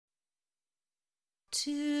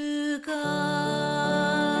To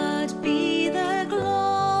God be the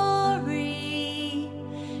glory,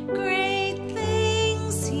 great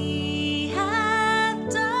things He hath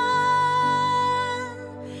done.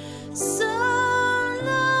 So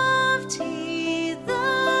loved He the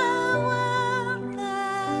world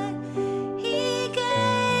that He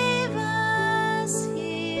gave us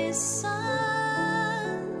His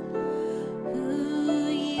Son, who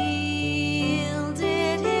yielded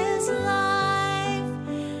His life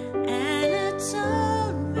an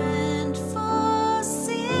atonement for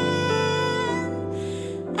sin,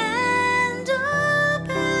 and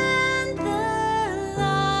opened the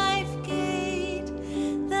life gate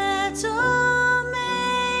that all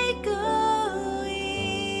may go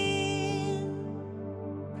in.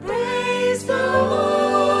 Praise the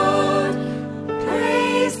Lord,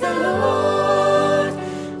 praise the Lord,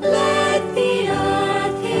 let the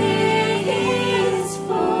earth hear His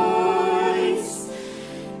voice.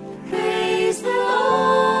 Praise the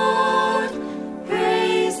Lord,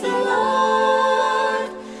 praise the Lord,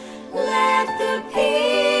 let the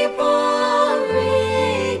people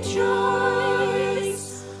rejoice.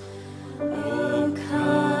 Oh,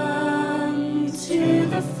 come to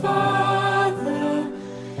the Father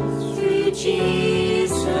through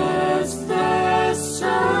Jesus the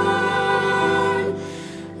Son,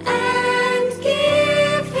 and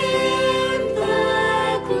give Him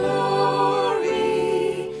the glory.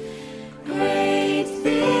 Great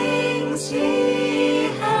things He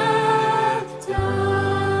hath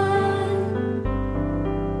done.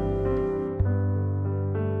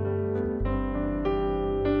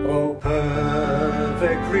 O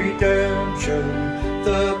perfect redemption,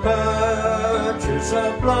 the purchase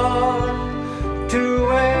of blood, to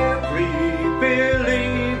every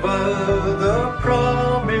believer the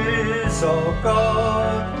promise of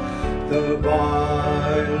God, the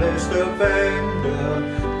vilest offender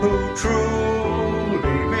who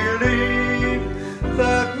truly believe,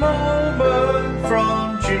 that moment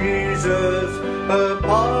from Jesus a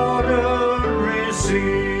pardon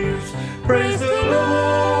receives. Praise the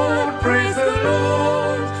Lord,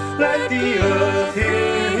 let the earth